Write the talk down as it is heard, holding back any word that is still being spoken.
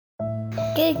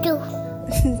Thank you.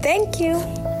 Thank you.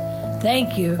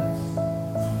 Thank you.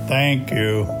 Thank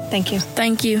you. Thank you.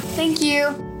 Thank you. Thank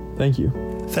you. Thank you.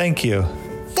 Thank you.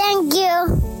 Thank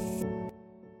you.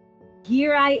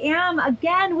 Here I am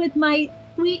again with my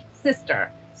sweet sister.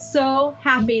 So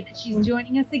happy that she's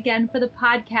joining us again for the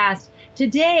podcast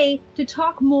today to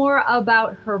talk more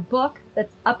about her book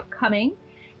that's upcoming.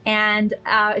 And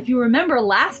if you remember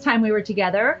last time we were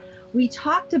together, we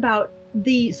talked about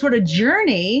the sort of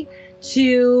journey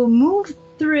to move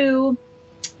through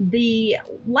the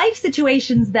life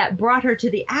situations that brought her to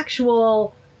the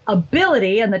actual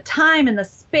ability and the time and the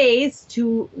space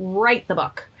to write the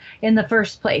book in the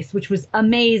first place, which was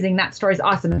amazing. That story is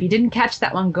awesome. If you didn't catch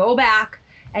that one, go back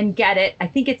and get it. I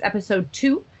think it's episode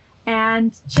 2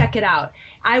 and check it out.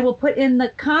 I will put in the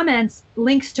comments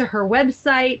links to her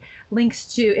website,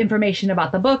 links to information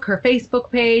about the book, her Facebook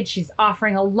page. She's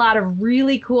offering a lot of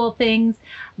really cool things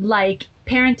like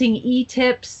parenting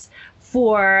e-tips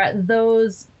for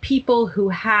those people who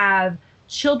have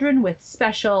children with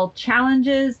special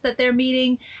challenges that they're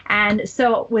meeting. And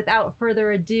so without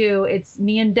further ado, it's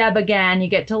me and Deb again. You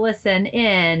get to listen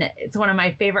in. It's one of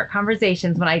my favorite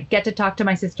conversations when I get to talk to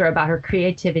my sister about her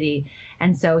creativity.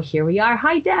 And so here we are.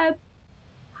 Hi, Deb.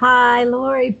 Hi,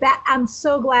 Lori. I'm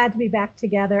so glad to be back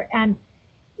together. And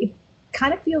it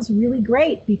kind of feels really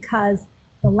great because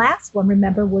the last one,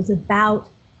 remember, was about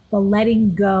the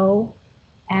letting go,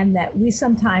 and that we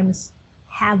sometimes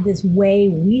have this way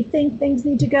we think things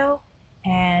need to go,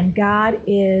 and God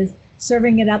is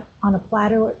serving it up on a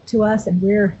platter to us, and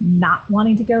we're not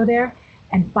wanting to go there.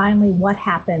 And finally, what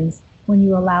happens when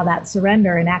you allow that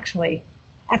surrender and actually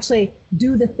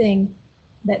do the thing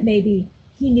that maybe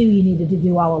He knew you needed to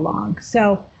do all along?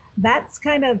 So that's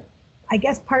kind of, I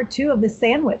guess, part 2 of the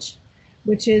sandwich,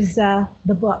 which is the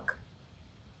book.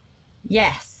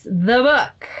 Yes, the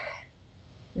book.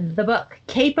 The book,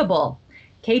 Capable.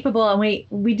 And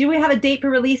we do we have a date for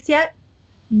release yet?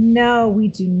 No, we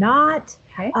do not.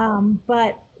 Okay.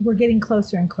 But we're getting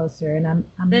closer and closer, and I'm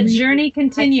the really journey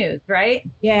continues, right?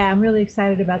 Yeah, I'm really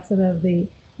excited about some of the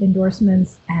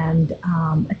endorsements and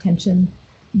attention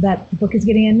that the book is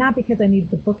getting, and not because I need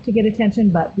the book to get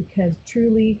attention, but because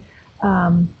truly,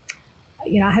 I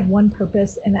had one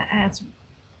purpose, and that's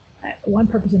one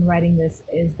purpose in writing this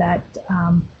is that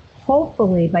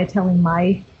hopefully by telling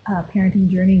my parenting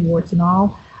journey, warts and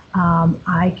all,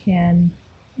 I can,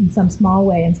 in some small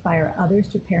way, inspire others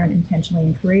to parent intentionally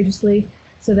and courageously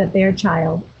so that their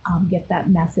child get that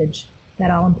message,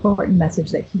 that all-important message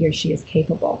that he or she is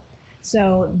capable.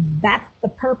 So that's the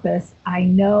purpose. I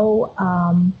know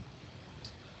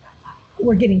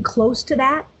we're getting close to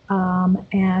that,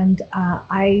 and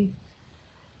I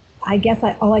guess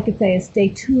all I could say is stay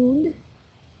tuned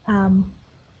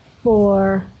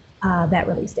for that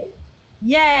release date.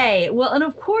 Yay. Well, and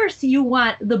of course you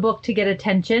want the book to get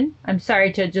attention. I'm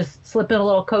sorry to just slip in a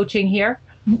little coaching here.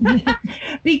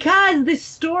 Because this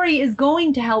story is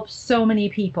going to help so many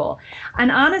people.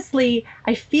 And honestly,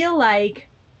 I feel like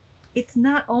it's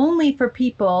not only for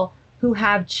people who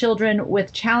have children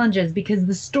with challenges, because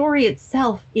the story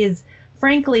itself is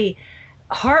frankly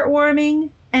heartwarming,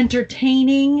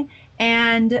 entertaining,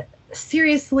 and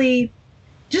seriously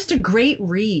just a great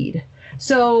read.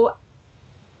 So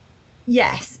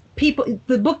yes,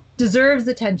 the book deserves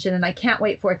attention, and I can't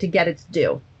wait for it to get its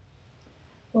due.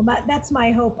 Well, that's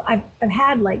my hope. I've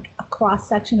had like a cross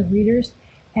section of readers,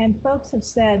 and folks have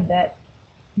said that,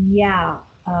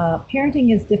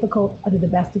 parenting is difficult under the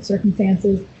best of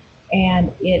circumstances,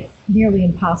 and it's nearly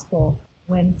impossible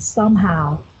when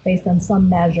somehow, based on some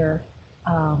measure,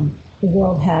 the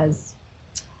world has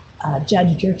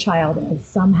judged your child as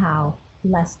somehow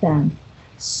less than.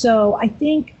 So I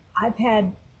think I've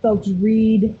had folks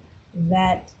read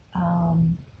that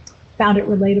found it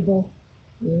relatable,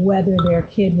 whether their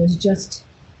kid was just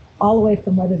all the way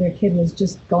from whether their kid was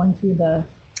just going through the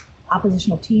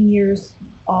oppositional teen years,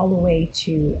 all the way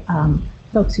to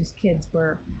folks whose kids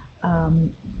were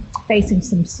facing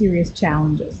some serious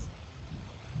challenges.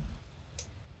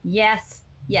 Yes.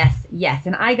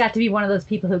 And I got to be one of those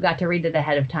people who got to read it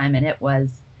ahead of time, and it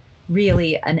was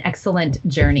really an excellent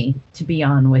journey to be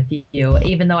on with you,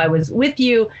 even though I was with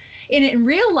you in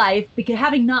real life, because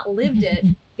having not lived it,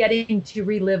 getting to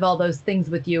relive all those things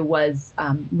with you was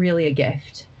really a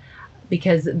gift,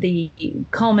 because the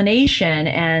culmination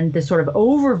and the sort of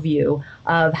overview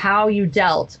of how you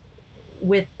dealt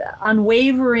with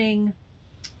unwavering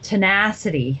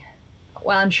tenacity.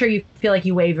 Well, I'm sure you feel like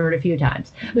you wavered a few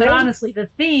times, but honestly, the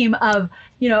theme of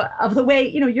the way,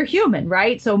 you're human,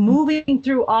 right? So moving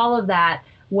through all of that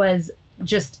was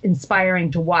just inspiring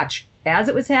to watch as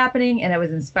it was happening, and it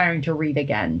was inspiring to read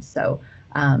again. So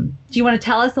Do you want to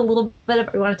tell us a little bit?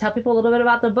 You want to tell people a little bit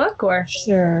about the book, or?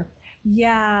 Sure.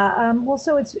 Yeah. Well,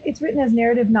 so it's written as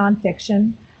narrative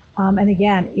nonfiction, and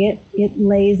again, it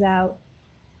lays out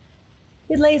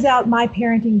my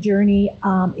parenting journey.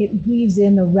 It weaves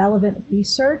in the relevant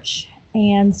research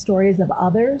and stories of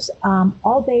others,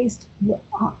 all based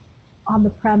on the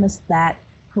premise that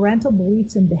parental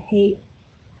beliefs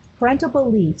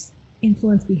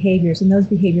influence behaviors, and those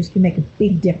behaviors can make a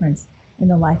big difference in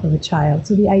the life of a child.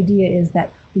 So the idea is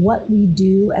that what we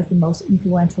do as the most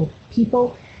influential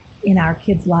people in our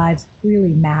kids' lives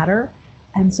really matter.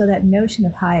 And so that notion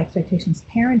of high expectations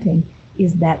parenting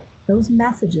is that those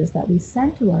messages that we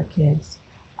send to our kids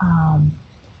can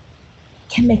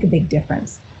make a big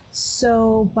difference.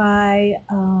 So by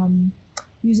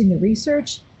using the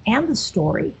research and the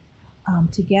story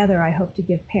together, I hope to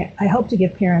give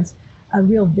parents a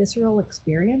real visceral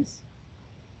experience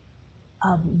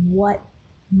of what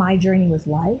my journey was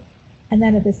like, and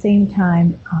then at the same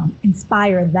time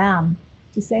inspire them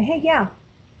to say, hey, yeah,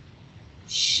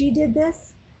 she did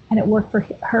this and it worked for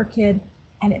her kid,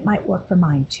 and it might work for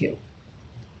mine too.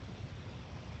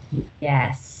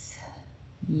 Yes.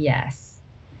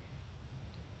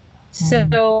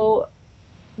 So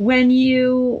when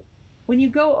you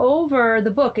go over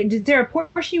the book, is there a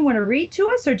portion you want to read to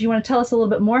us, or do you want to tell us a little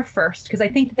bit more first? Because I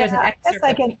think that there's an excerpt.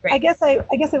 I guess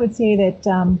I would say that.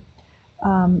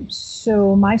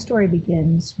 So my story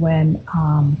begins when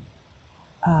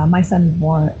my son is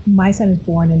born. My son is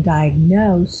born and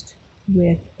diagnosed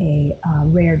with a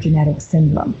rare genetic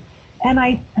syndrome, and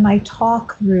I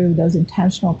talk through those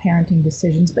intentional parenting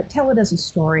decisions, but tell it as a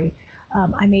story.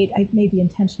 I made the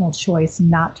intentional choice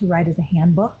not to write as a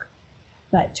handbook,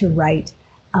 but to write.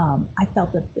 I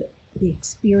felt that the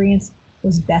experience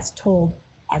was best told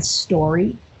as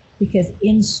story, because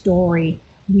in story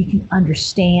we can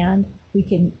understand, we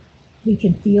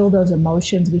can feel those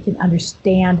emotions, we can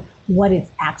understand what it's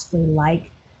actually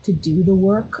like to do the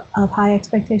work of high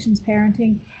expectations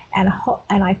parenting, and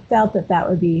I felt that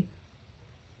would be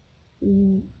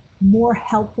more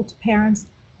helpful to parents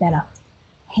than a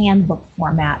handbook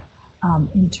format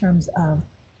in terms of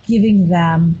giving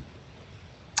them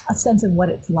a sense of what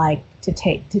it's like to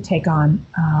take on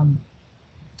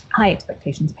high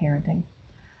expectations parenting.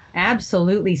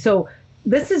 Absolutely. So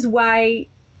this is why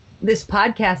this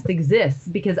podcast exists,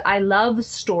 because I love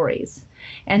stories,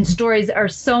 and stories are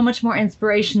so much more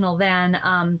inspirational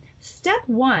than step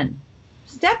one,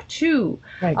 step two,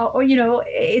 right. Or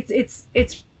it's.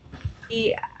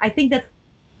 I think that's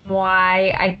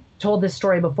why I told this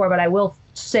story before, but I will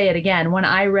say it again. When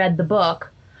I read the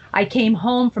book, I came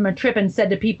home from a trip and said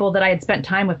to people that I had spent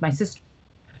time with my sister.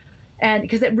 And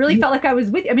because it really felt like I was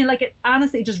with you. I mean, like, it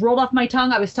honestly just rolled off my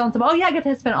tongue. I was telling them, oh, yeah, I got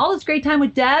to spend all this great time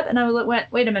with Deb. And I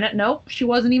went, wait a minute. Nope, she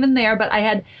wasn't even there. But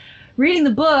reading the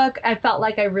book, I felt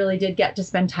like I really did get to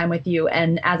spend time with you.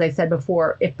 And as I said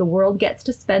before, if the world gets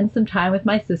to spend some time with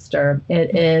my sister,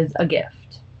 it is a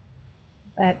gift.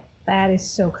 That is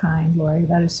so kind, Lori.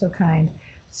 That is so kind.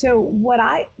 So when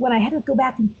I had to go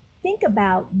back and think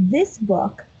about this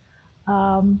book,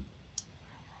 I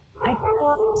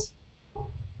really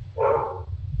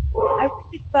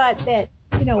thought that,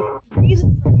 the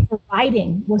reason for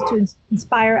writing was to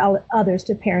inspire others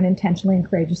to parent intentionally and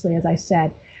courageously, as I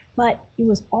said. But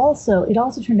it also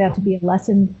turned out to be a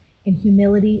lesson in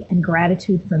humility and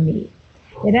gratitude for me.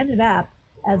 It ended up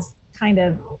as kind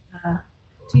of,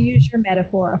 to use your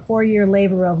metaphor, a 4-year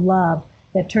labor of love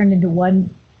that turned into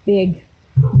one big,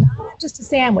 not just a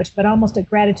sandwich, but almost a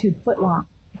gratitude footlong,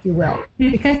 if you will.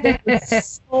 Because there were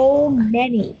so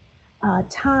many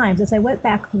times as I went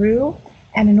back through,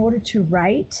 and in order to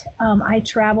write, I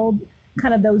traveled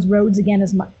kind of those roads again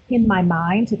in my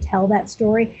mind to tell that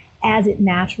story as it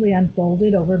naturally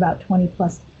unfolded over about 20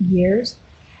 plus years.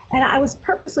 And I was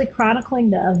purposely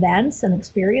chronicling the events and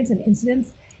experience and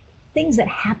incidents, things that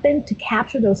happened, to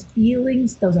capture those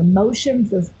feelings, those emotions,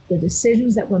 the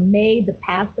decisions that were made, the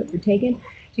paths that were taken,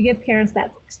 to give parents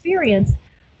that experience.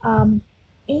 And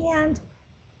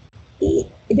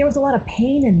there was a lot of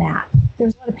pain in that. There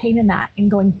was a lot of pain in that, in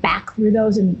going back through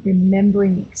those and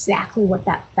remembering exactly what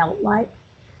that felt like,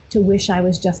 to wish I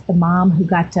was just the mom who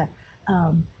got to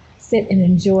sit and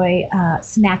enjoy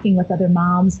snacking with other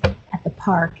moms at the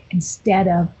park, instead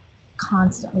of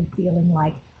constantly feeling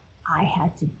like I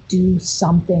had to do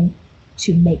something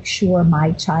to make sure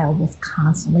my child was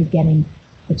constantly getting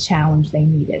the challenge they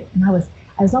needed. And I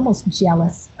was almost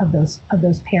jealous of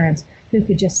those parents who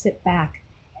could just sit back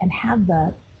and have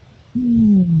the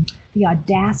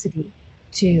audacity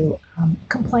to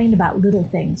complain about little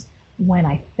things, when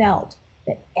I felt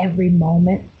that every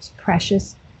moment was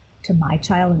precious to my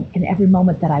child. And in every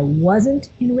moment that I wasn't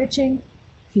enriching,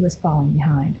 he was falling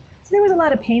behind. So there was a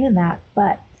lot of pain in that,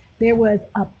 but there was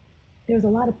a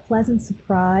lot of pleasant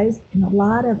surprise and a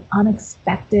lot of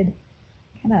unexpected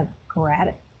kind of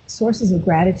sources of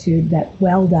gratitude that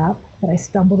welled up that I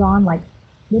stumbled on, like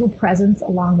little presents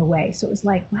along the way. So it was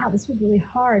like, wow, this was really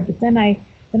hard. But then I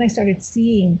started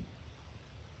seeing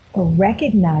or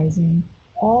recognizing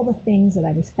all the things that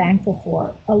I was thankful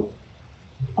for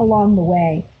along the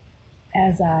way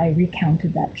as I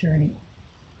recounted that journey.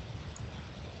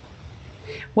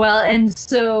 Well, and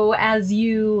so as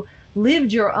you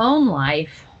lived your own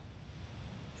life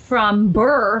from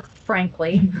birth,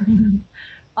 frankly,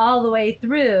 all the way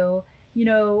through,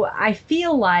 I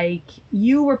feel like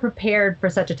you were prepared for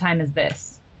such a time as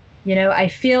this. I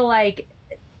feel like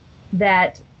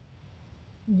that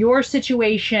your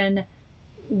situation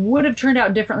would have turned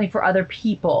out differently for other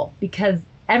people because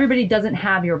everybody doesn't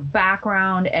have your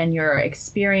background and your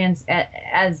experience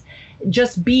as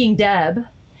just being Deb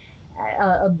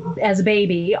as a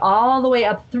baby all the way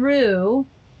up through,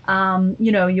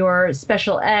 your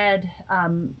special ed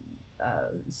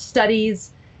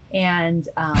studies and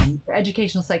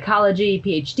educational psychology,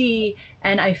 PhD.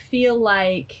 And I feel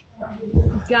like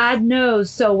God knows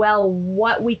so well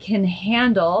what we can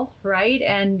handle, right?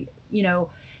 And,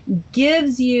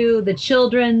 gives you the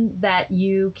children that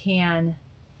you can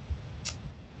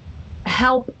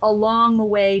help along the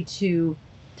way to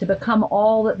become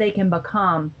all that they can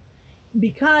become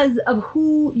because of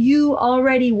who you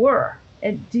already were.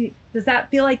 Does that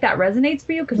feel like that resonates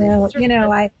for you? Well,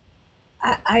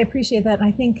 I appreciate that.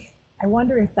 And I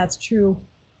wonder if that's true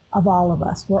of all of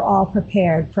us. We're all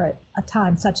prepared for a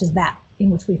time such as that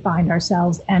in which we find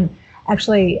ourselves. And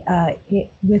actually,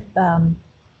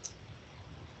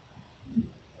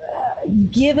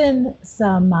 given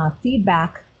some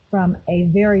feedback from a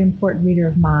very important reader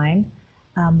of mine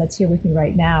that's here with me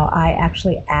right now, I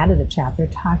actually added a chapter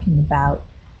talking about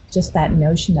just that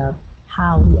notion of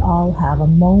how we all have a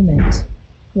moment.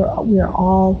 We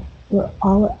all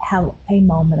have a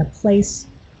moment, a place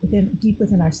deep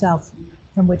within ourselves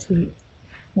from which we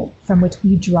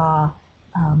draw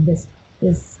this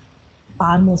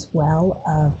bottomless well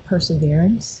of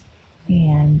perseverance.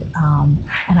 And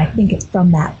I think it's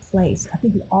from that place. I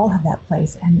think we all have that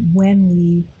place. And when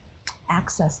we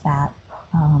access that,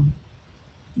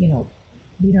 we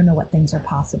don't know what things are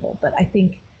possible. But I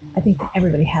think that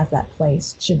everybody has that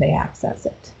place should they access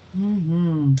it.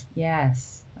 Mm-hmm.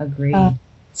 Yes, agreed.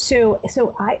 So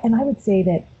I would say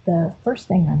that the first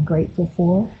thing I'm grateful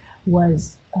for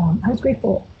was I was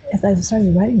grateful as I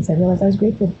started writing this. I realized I was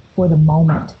grateful for the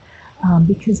moment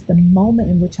because the moment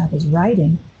in which I was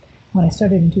writing, when I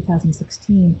started in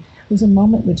 2016, was a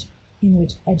moment in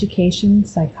which education,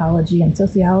 psychology, and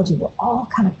sociology were all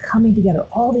kind of coming together.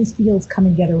 All these fields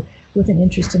coming together with an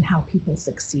interest in how people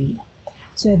succeed.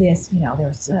 So there's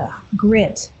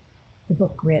Grit, the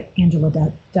book Grit,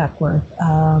 Angela Duckworth,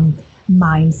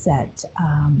 Mindset,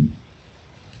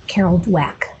 Carol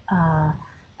Dweck,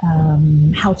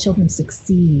 How Children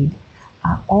Succeed.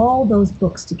 All those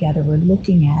books together were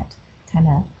looking at kind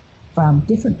of from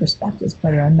different perspectives,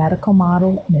 whether a medical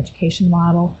model, an education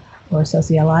model, or a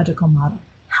sociological model,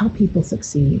 how people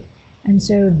succeed. And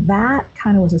so that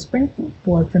kind of was a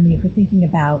springboard for me for thinking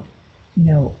about,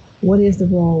 what is the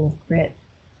role of grit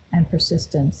and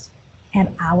persistence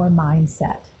and our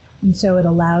mindset. And so it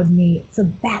allowed me, so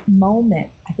that moment,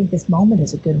 I think this moment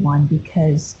is a good one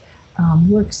because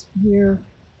we're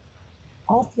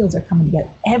all fields are coming together.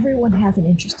 Everyone has an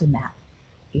interest in that.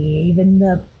 Even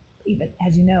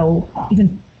as you know,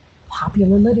 even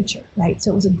popular literature, right?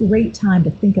 So it was a great time to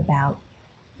think about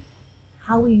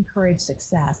how we encourage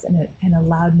success, and it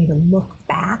allowed me to look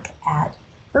back at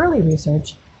early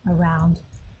research around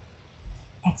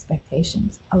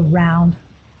expectations, around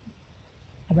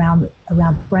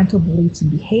parental beliefs and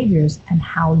behaviors and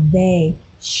how they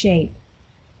shape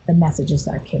the messages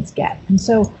our kids get. And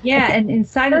so and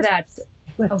inside of that,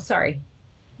 sorry.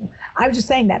 I was just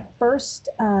saying that first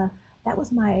that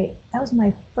was my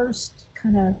first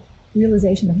kind of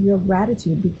realization of real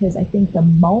gratitude, because I think the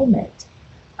moment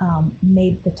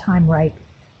made the time ripe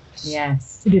to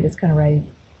do this kind of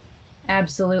writing.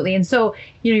 Absolutely. And so,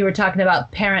 you were talking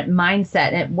about parent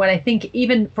mindset, and what I think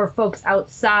even for folks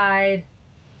outside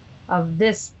of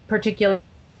this particular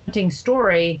parenting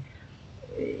story,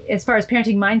 as far as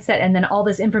parenting mindset, and then all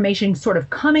this information sort of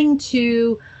coming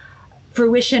to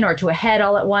fruition or to a head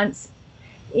all at once,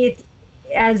 it's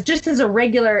as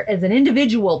an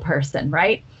individual person,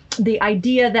 right? The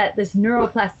idea that this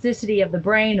neuroplasticity of the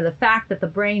brain, or the fact that the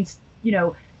brain,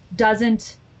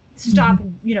 doesn't stop,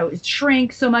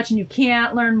 shrink so much and you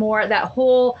can't learn more. That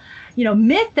whole,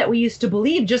 myth that we used to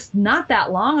believe just not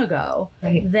that long ago,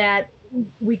 Right. that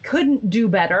we couldn't do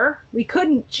better, we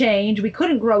couldn't change, we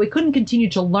couldn't grow, we couldn't continue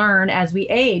to learn as we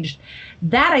aged.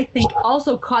 That I think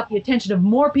also caught the attention of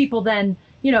more people than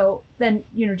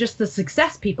just the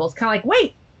success people. It's kind of like,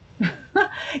 wait,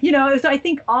 so I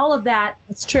think all of that,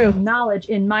 It's true. knowledge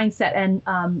in mindset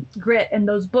and grit and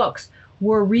those books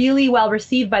were really well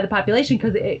received by the population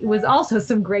because it was also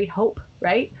some great hope,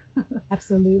 right?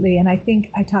 Absolutely. And I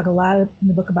think I talk a lot in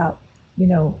the book about,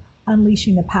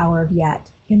 unleashing the power of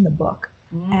yet in the book.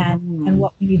 And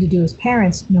what we need to do as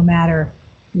parents, no matter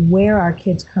where our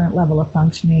kids' current level of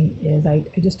functioning is. I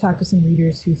just talked to some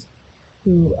readers whose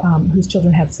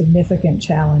children have significant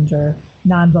challenge, or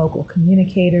non-vocal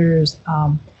communicators,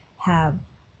 have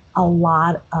a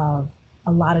lot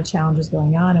of challenges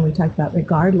going on. And we talked about,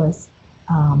 regardless,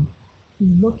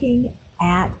 looking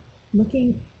at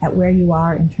where you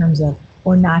are in terms of,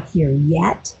 or not here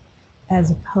yet,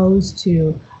 as opposed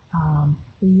to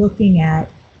looking at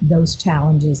those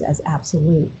challenges as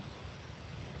absolute,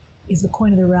 is the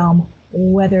coin of the realm.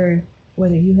 Whether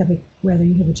you have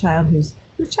a child who's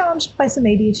challenged by some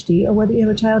ADHD, or whether you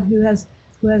have a child who has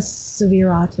severe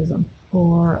autism,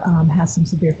 or has some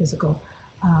severe physical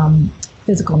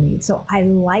needs. So I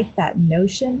like that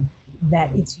notion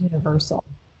that it's universal.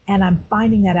 And I'm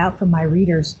finding that out from my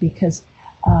readers, because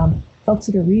folks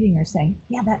that are reading are saying,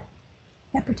 yeah,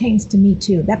 that pertains to me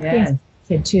too. That pertains to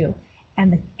the kid too.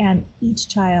 And each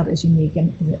child is unique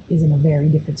and is in a very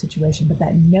different situation. But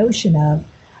that notion of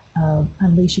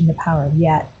unleashing the power of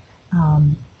yet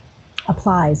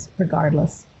applies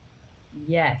regardless.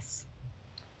 Yes.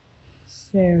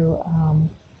 So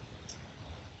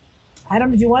I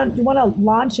don't know. Do you want to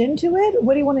launch into it?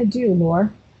 What do you want to do,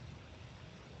 Laura?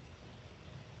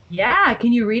 Yeah.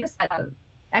 Can you read us an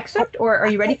excerpt, or are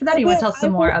you ready for that? Or you want to tell us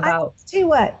some more about? Tell you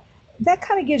what, that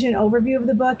kind of gives you an overview of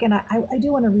the book, and I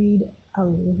do want to read a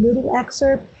little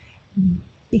excerpt,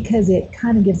 because it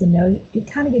kind of gives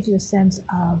you a sense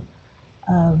of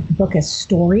the book as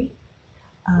story.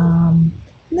 And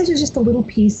this is just a little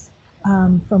piece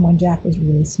from when Jack was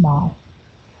really small.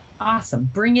 Awesome.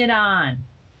 Bring it on.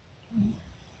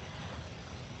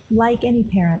 Like any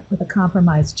parent with a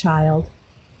compromised child,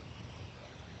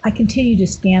 I continued to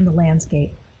scan the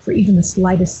landscape for even the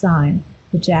slightest sign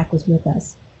that Jack was with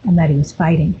us and that he was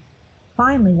fighting.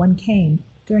 Finally, one came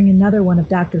during another one of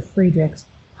Dr. Friedrich's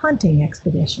hunting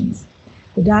expeditions.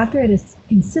 The doctor had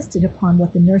insisted upon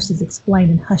what the nurses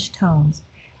explained in hushed tones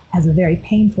as a very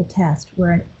painful test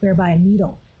whereby a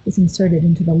needle is inserted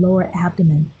into the lower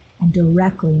abdomen and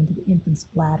directly into the infant's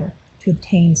bladder to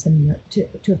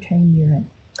obtain urine.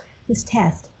 This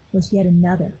test was yet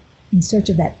another in search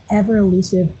of that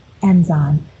ever-elusive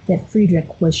enzyme that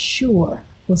Friedrich was sure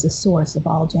was the source of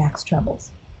all Jack's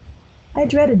troubles. I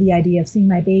dreaded the idea of seeing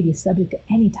my baby subject to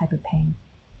any type of pain.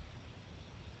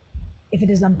 If it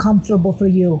is uncomfortable for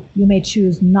you, you may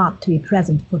choose not to be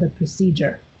present for the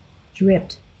procedure,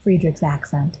 dripped Friedrich's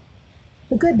accent.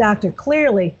 The good doctor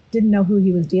clearly didn't know who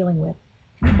he was dealing with.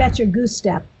 You bet your goose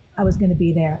step I was going to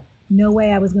be there. No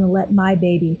way I was going to let my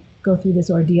baby go through this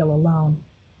ordeal alone.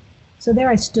 So there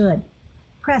I stood,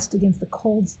 pressed against the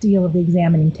cold steel of the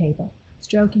examining table,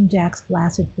 stroking Jack's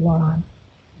flaccid forearm.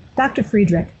 Dr.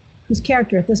 Friedrich, whose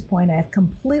character at this point I have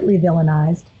completely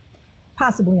villainized,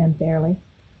 possibly unfairly,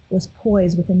 was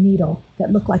poised with a needle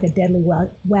that looked like a deadly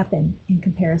weapon in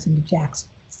comparison to Jack's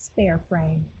spare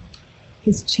frame,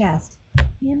 his chest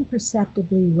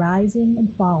imperceptibly rising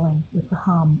and falling with the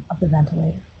hum of the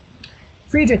ventilator.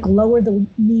 Friedrich lowered the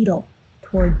needle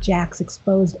toward Jack's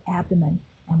exposed abdomen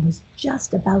and was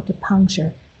just about to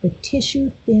puncture the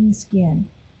tissue-thin skin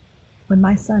when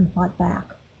my son fought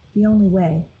back, the only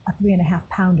way a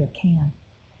 3.5-pounder can.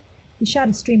 He shot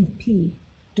a stream of pee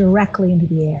directly into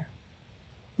the air.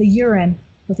 The urine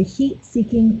was a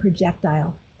heat-seeking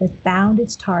projectile that found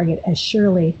its target as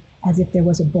surely as if there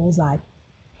was a bullseye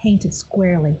painted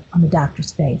squarely on the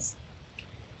doctor's face.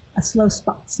 A slow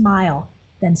smile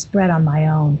then spread on my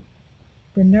own.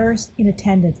 The nurse in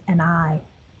attendance and I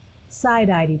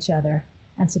side-eyed each other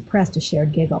and suppressed a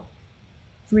shared giggle.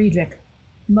 Friedrich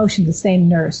motioned the same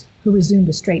nurse, who resumed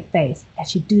a straight face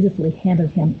as she dutifully handed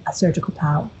him a surgical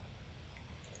towel.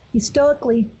 He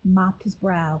stoically mopped his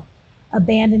brow,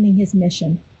 abandoning his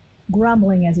mission,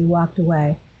 grumbling as he walked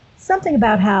away, something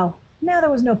about how now there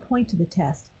was no point to the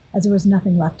test, as there was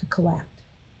nothing left to collect.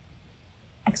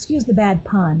 Excuse the bad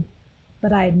pun,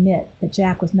 but I admit that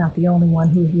Jack was not the only one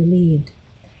who was relieved,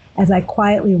 as I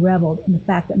quietly reveled in the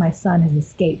fact that my son has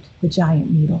escaped the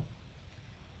giant needle.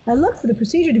 I looked for the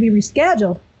procedure to be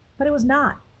rescheduled, but it was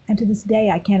not, and to this day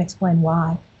I can't explain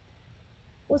why.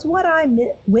 Was what I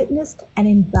witnessed an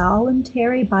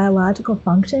involuntary biological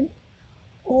function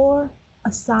or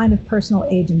a sign of personal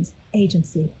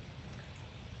agency?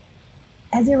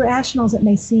 As irrational as it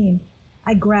may seem,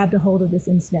 I grabbed a hold of this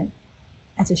incident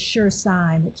as a sure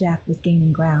sign that Jack was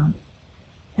gaining ground.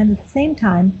 And at the same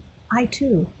time, I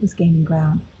too was gaining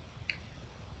ground.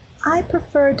 I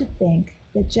prefer to think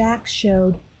that Jack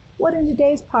showed what in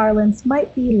today's parlance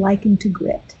might be likened to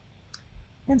grit.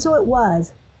 And so it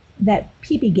was that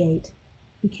Pee-Pee-Gate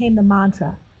became the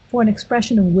mantra for an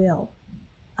expression of will,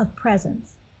 of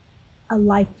presence, a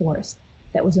life force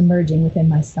that was emerging within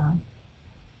my son.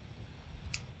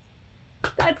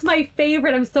 That's my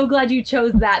favorite. I'm so glad you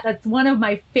chose that. That's one of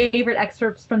my favorite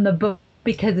excerpts from the book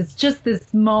because it's just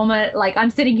this moment, like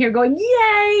I'm sitting here going,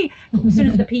 yay, as soon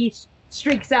as the pee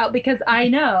streaks out, because I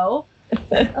know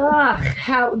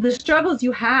how the struggles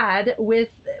you had with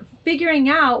figuring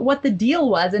out what the deal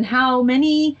was and how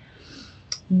many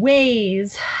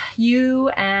ways you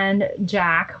and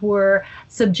Jack were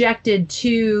subjected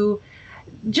to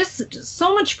just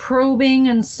so much probing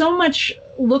and so much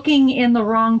looking in the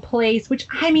wrong place, which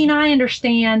I mean, I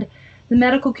understand the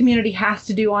medical community has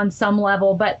to do on some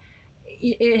level, but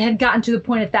it had gotten to the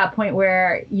point at that point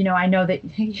where, you know, I know that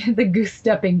the goose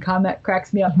stepping comment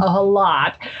cracks me up a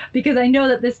lot because I know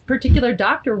that this particular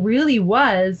doctor really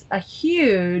was a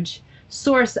huge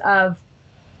source of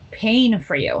pain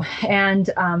for you. And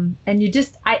you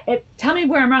just, tell me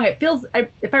where I'm wrong. It feels,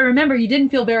 if I remember, you didn't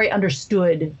feel very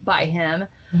understood by him.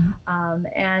 Mm-hmm.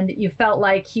 And you felt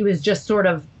like he was just sort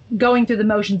of going through the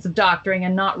motions of doctoring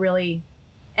and not really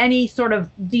any sort of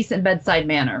decent bedside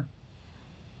manner.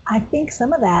 I think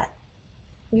some of that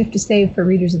we have to save for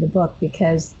readers of the book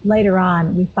because later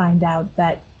on we find out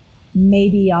that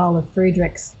maybe all of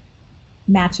Friedrich's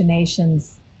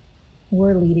machinations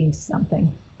were leading to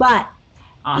something. But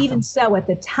awesome. Even so, at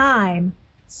the time,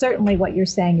 certainly what you're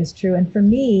saying is true. And for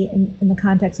me, in the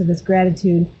context of this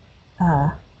gratitude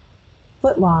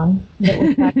footlong that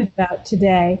we're talking about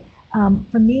today,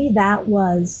 for me, that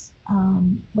was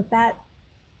what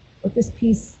this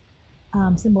piece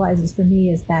symbolizes for me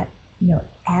is that, you know,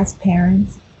 as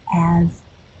parents, as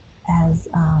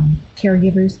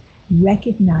caregivers,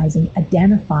 recognizing,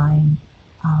 identifying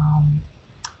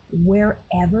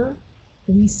wherever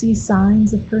we see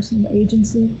signs of personal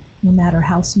agency, no matter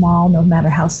how small, no matter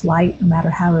how slight, no matter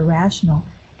how irrational,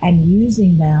 and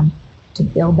using them to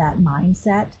build that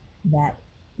mindset that,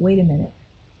 wait a minute,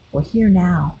 we're here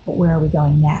now, but where are we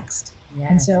going next?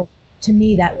 Yes. And so to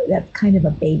me, that's kind of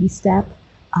a baby step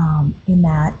in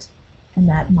that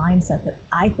mindset that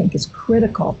I think is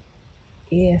critical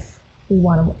if we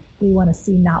want to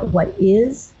see not what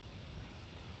is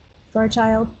for our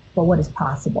child, but what is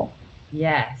possible.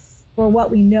 Yes. For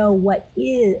what we know, what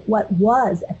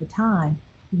was at the time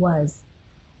was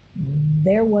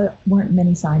there weren't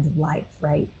many signs of life,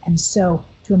 right? And so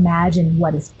to imagine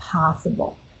what is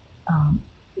possible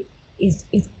is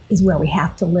where we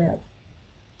have to live.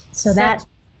 So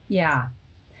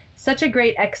such a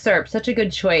great excerpt, such a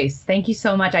good choice. Thank you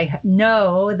so much. I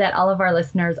know that all of our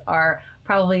listeners are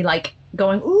probably like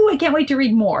going, ooh, I can't wait to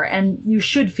read more. And you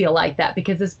should feel like that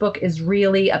because this book is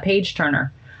really a page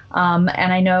turner.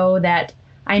 And I know that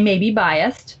I may be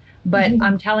biased, but mm-hmm.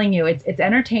 I'm telling you, it's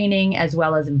entertaining as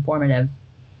well as informative.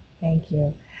 Thank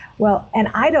you. Well, and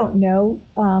I don't know,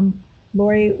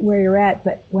 Lori, where you're at,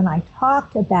 but when I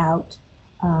talked about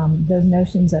those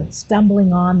notions of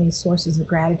stumbling on these sources of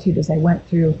gratitude as I went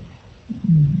through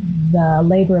the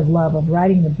labor of love of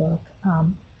writing the book,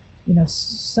 you know,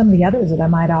 some of the others that I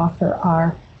might offer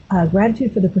are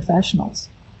gratitude for the professionals.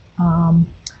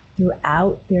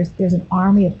 Throughout, there's an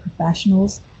army of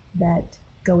professionals that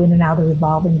go in and out of the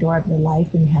revolving door of their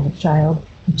life when you have a child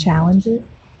with challenges,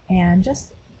 and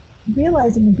just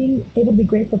realizing and being able to be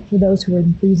grateful for those who are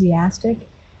enthusiastic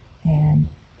and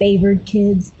favored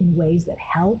kids in ways that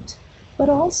helped, but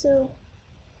also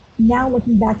now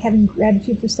looking back, having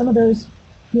gratitude for some of those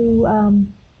who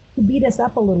beat us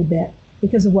up a little bit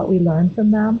because of what we learned from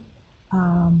them.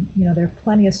 You know, there are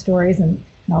plenty of stories, and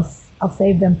I'll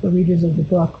save them for readers of the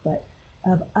book, but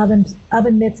of oven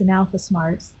mitts and alpha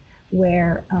smarts,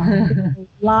 where a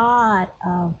lot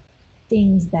of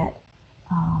things that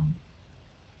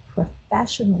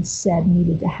professionals said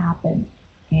needed to happen.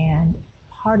 And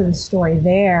part of the story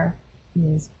there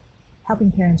is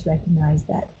helping parents recognize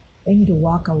that they need to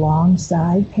walk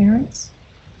alongside parents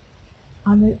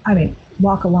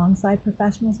walk alongside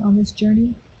professionals on this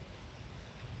journey,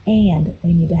 and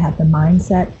they need to have the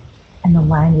mindset and the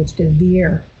language to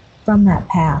veer from that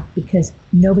path, because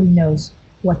nobody knows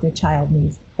what their child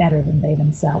needs better than they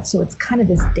themselves. So it's kind of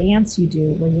this dance you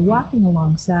do where you're walking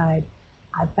alongside.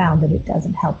 I've found that it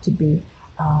doesn't help to be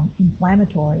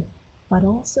inflammatory, but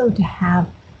also to have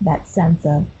that sense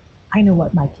of, I know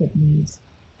what my kid needs,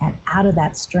 and out of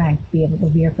that strength, be able to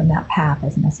veer from that path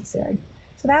as necessary.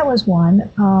 So that was one.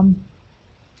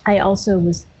 I also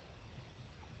was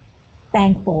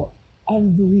thankful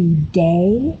every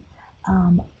day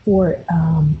for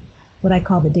what I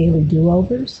call the daily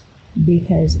do-overs,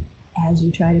 because as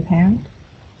you try to parent,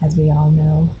 as we all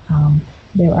know,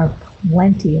 there are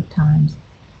plenty of times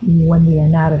when we are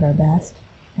not at our best.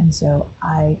 And so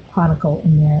I chronicle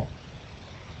in there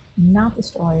not the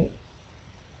story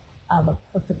of a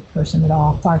perfect person at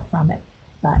all, far from it,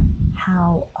 but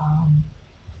how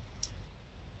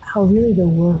really the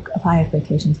work of high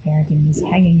expectations parenting is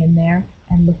hanging in there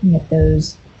and looking at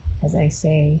those, as I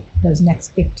say, those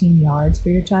next 15 yards for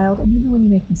your child. And even when you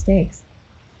make mistakes,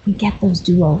 we get those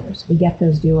do-overs.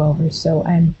 So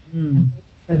I'm grateful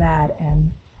for that,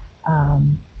 and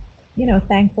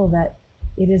thankful that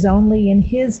it is only in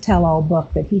his tell-all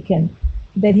book that he can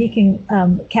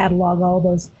catalog all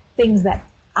those things that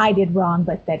I did wrong,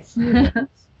 but that he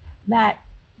that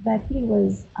he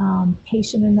was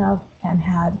patient enough and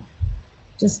had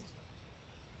just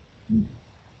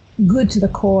good to the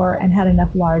core and had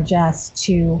enough largesse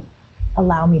to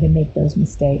allow me to make those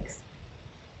mistakes.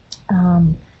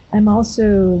 I'm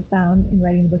also found in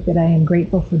writing the book that I am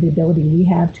grateful for the ability we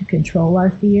have to control our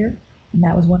fear. And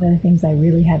that was one of the things I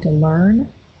really had to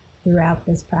learn throughout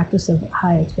this practice of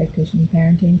high expectation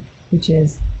parenting, which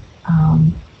is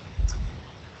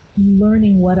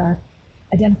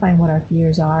identifying what our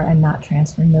fears are and not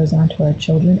transferring those onto our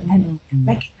children, and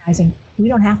recognizing we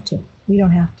don't have to.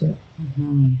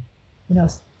 Mm-hmm.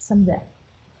 Some of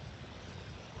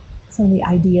the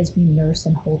ideas we nurse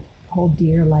and hold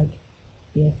dear, like,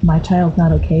 if my child's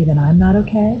not okay, then I'm not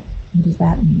okay. What does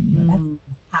that mean? That's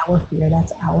our fear.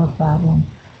 That's our problem.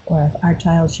 Or if our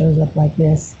child shows up like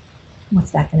this,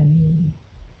 what's that going to mean?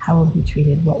 How will he be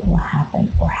treated? What will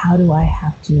happen? Or how do I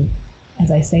have to,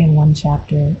 as I say in one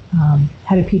chapter,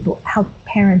 how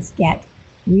parents get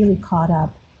really caught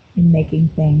up in making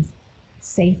things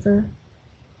safer,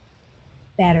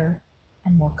 better,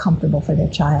 and more comfortable for their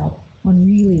child, when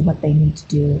really what they need to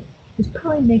do is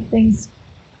probably make things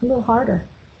a little harder,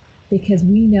 because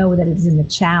we know that it is in the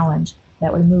challenge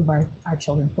that would move our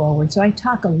children forward. So I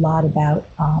talk a lot about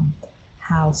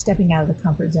how stepping out of the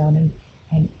comfort zone,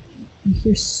 and you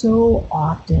hear so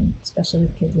often, especially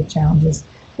with kids with challenges,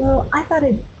 well, I thought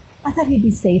he'd be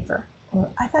safer,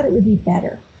 or I thought it would be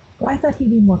better, or I thought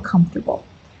he'd be more comfortable.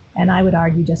 And I would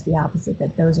argue just the opposite,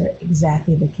 that those are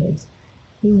exactly the kids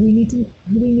who we need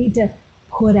to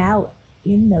put out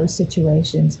in those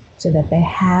situations so that they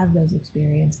have those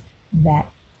experiences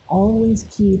that always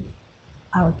keep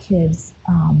our kids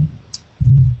on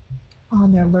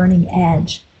their learning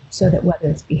edge, so that whether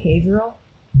it's behavioral,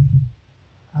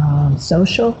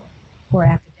 social, or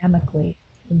academically,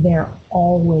 they're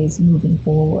always moving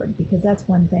forward. Because that's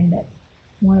one thing that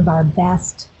one of our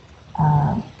best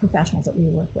professionals that we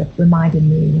work with reminded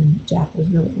me when Jack was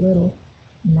really little,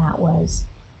 and that was,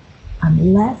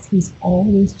 unless he's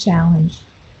always challenged,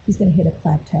 he's going to hit a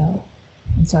plateau.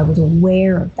 And so I was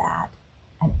aware of that,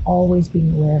 and always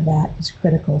being aware of that is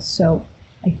critical. So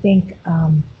I think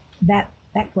that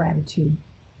gratitude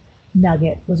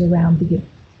nugget was around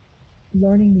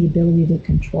learning the ability to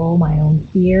control my own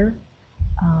fear,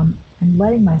 and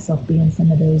letting myself be in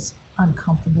some of those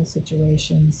uncomfortable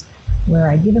situations where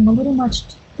I give him a little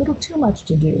too much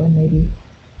to do, and maybe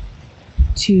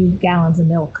 2 gallons of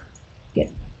milk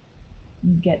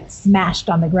get smashed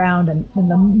on the ground, and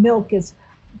the milk is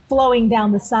flowing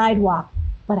down the sidewalk.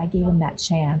 But I gave him that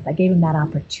chance. I gave him that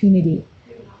opportunity.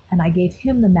 And I gave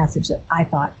him the message that I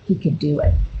thought he could do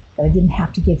it, that I didn't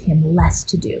have to give him less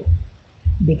to do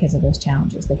because of those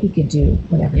challenges, that he could do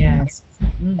whatever he wants.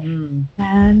 Mm-hmm.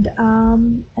 And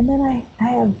then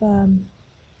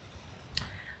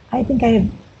I think I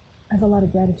have a lot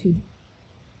of gratitude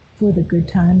for the good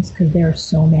times, because there are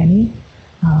so many.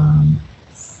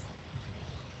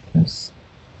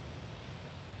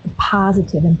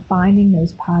 Positive, and finding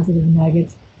those positive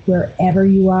nuggets wherever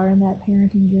you are in that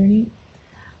parenting journey.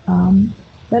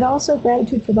 But also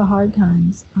gratitude for the hard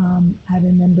times. I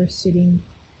remember sitting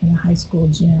in a high school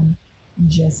gym and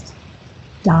just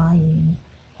dying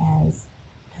as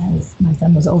my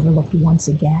son was overlooked once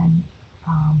again.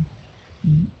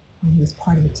 When he was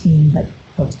part of a team, but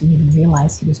folks didn't even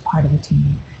realize he was part of a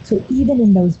team. So even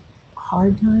in those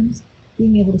hard times,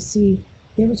 being able to see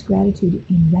there was gratitude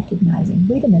in recognizing,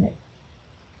 wait a minute,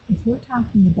 if we're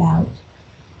talking about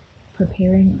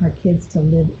preparing our kids to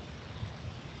live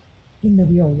in the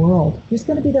real world. There's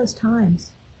going to be those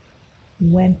times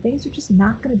when things are just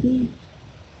not going to be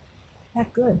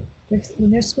that good.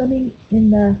 When they're swimming in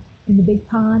the big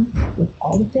pond with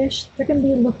all the fish, they're going to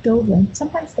be looked over. And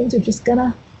sometimes things are just going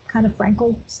to kind of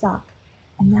Frankel stop.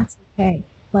 And that's okay.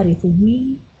 But if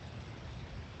we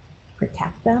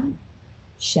protect them,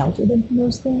 shelter them from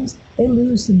those things, they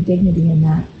lose some dignity in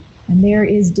that. And there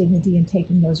is dignity in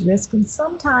taking those risks. And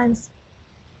sometimes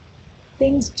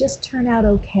things just turn out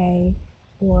okay,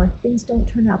 or things don't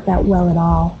turn out that well at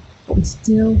all. But we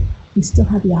still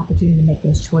have the opportunity to make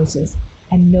those choices.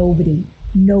 And nobody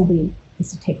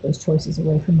is to take those choices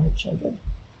away from our children.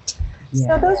 Yeah.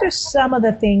 So those are some of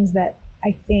the things that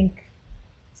I think,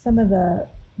 some of the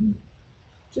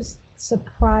just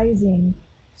surprising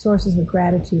sources of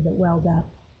gratitude that welled up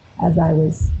as I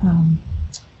was,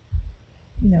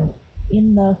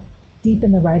 deep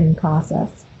in the writing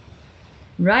process.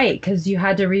 Right, because you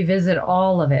had to revisit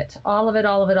all of it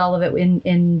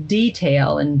in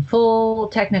detail, in full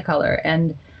Technicolor.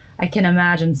 And I can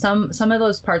imagine some of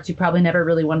those parts you probably never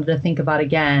really wanted to think about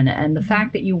again. And the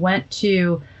fact that you went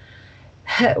to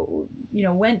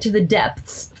the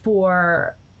depths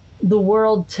for the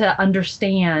world to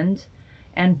understand,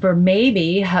 and for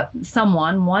maybe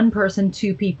one person,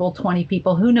 2 people, 20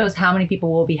 people, who knows how many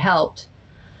people will be helped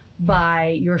by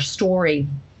your story.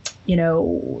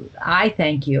 I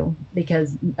thank you,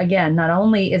 because again, not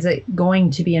only is it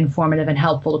going to be informative and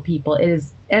helpful to people, it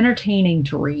is entertaining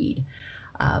to read.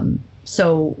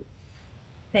 So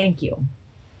thank you.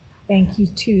 Thank you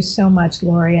too so much,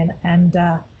 Lori. And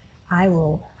I'm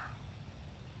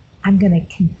going to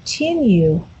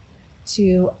continue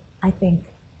to, I think,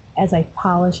 as I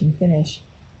polish and finish,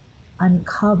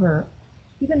 uncover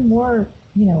even more,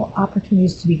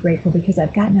 opportunities to be grateful, because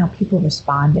I've got now people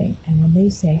responding. And when they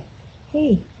say,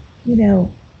 hey,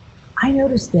 I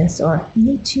noticed this, or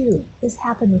me too, this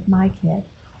happened with my kid,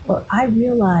 or I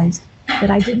realized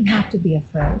that I didn't have to be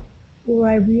afraid, or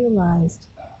I realized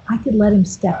I could let him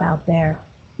step out there,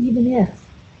 even if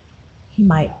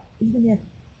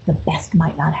the best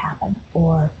might not happen,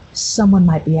 or someone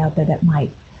might be out there that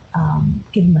might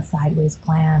give him a sideways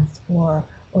glance, or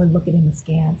look at him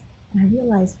askance. And I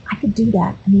realized I could do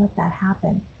that and let that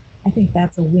happen. I think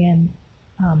that's a win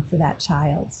for that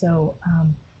child. So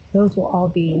those will all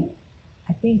be,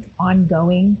 I think,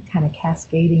 ongoing, kind of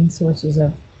cascading sources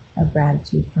of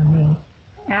gratitude for me.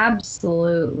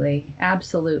 Absolutely.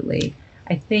 Absolutely.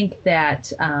 I think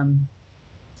that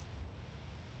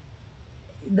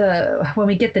when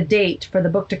we get the date for the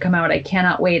book to come out, I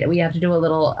cannot wait. We have to do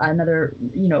another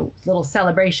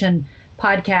celebration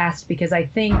podcast, because I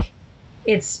think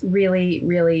it's really,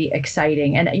 really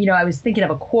exciting. And, I was thinking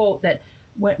of a quote that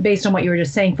based on what you were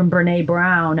just saying, from Brene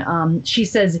Brown. She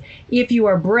says, if you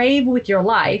are brave with your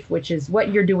life, which is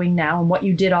what you're doing now and what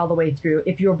you did all the way through,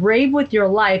 if you're brave with your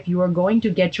life, you are going to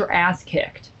get your ass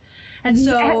kicked. And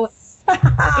so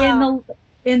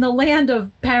in the land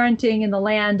of parenting, in the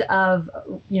land of,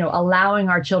 allowing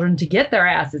our children to get their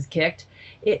asses kicked,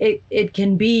 it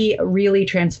can be really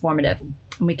transformative.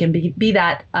 And we can be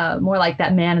that more like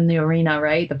that man in the arena,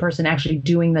 right? The person actually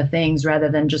doing the things rather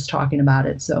than just talking about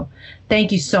it. So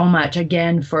thank you so much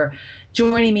again for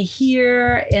joining me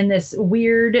here in this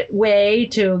weird way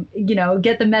to,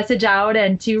 get the message out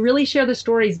and to really share the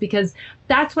stories, because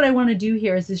that's what I want to do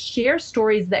here is share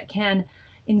stories that can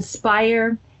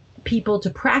inspire people to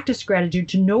practice gratitude,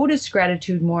 to notice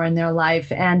gratitude more in their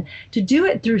life, and to do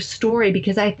it through story,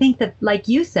 because I think that, like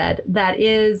you said, that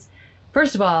is,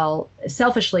 first of all,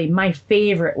 selfishly, my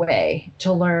favorite way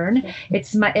to learn.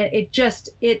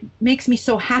 It makes me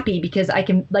so happy, because I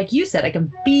can, like you said, I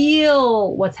can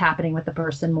feel what's happening with the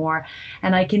person more,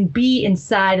 and I can be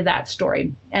inside of that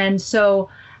story. And so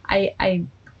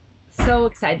I'm so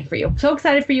excited for you,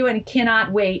 and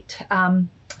cannot wait.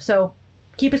 So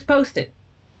keep us posted.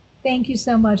 Thank you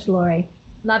so much, Lori.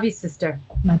 Love you, sister.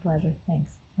 My pleasure.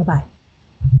 Thanks. Bye-bye.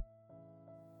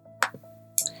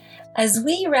 As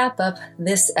we wrap up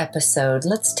this episode,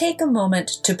 let's take a moment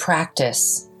to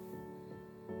practice.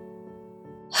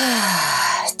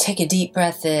 Take a deep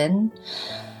breath in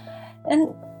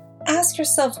and ask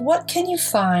yourself, what can you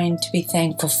find to be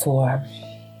thankful for?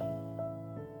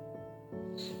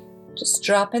 Just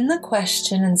drop in the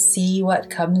question and see what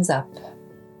comes up.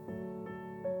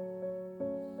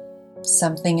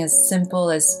 Something as simple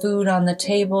as food on the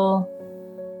table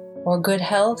or good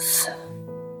health,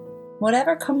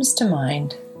 whatever comes to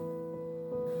mind.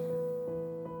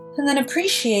 And then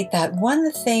appreciate that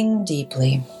one thing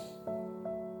deeply.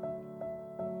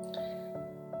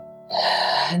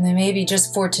 And then maybe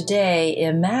just for today,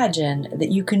 imagine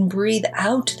that you can breathe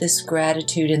out this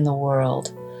gratitude in the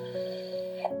world.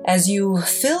 As you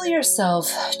fill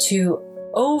yourself to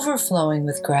overflowing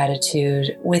with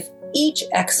gratitude, with each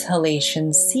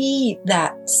exhalation, see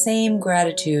that same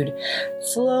gratitude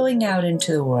flowing out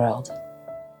into the world.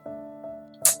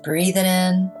 Breathe it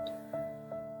in,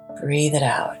 breathe it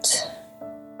out.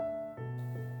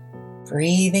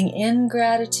 Breathing in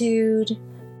gratitude,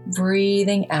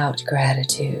 breathing out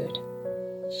gratitude.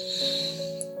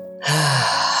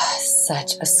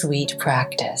 Such a sweet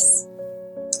practice.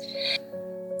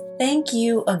 Thank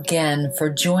you again for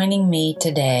joining me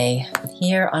today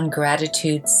here on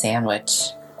Gratitude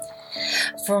Sandwich.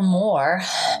 For more,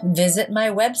 visit my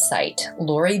website,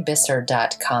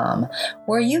 loribisser.com,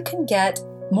 where you can get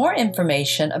more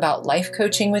information about life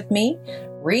coaching with me,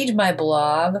 read my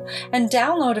blog, and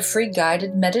download a free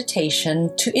guided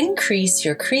meditation to increase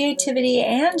your creativity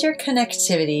and your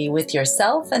connectivity with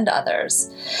yourself and others,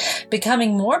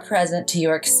 becoming more present to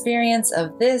your experience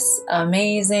of this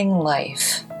amazing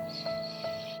life.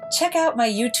 Check out my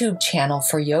YouTube channel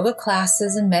for yoga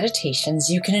classes and meditations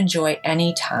you can enjoy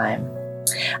anytime.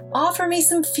 Offer me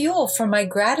some fuel for my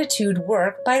gratitude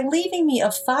work by leaving me a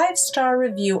 5-star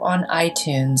review on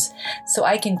iTunes so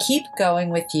I can keep going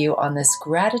with you on this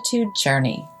gratitude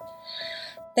journey.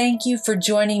 Thank you for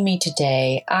joining me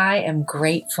today. I am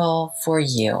grateful for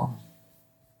you.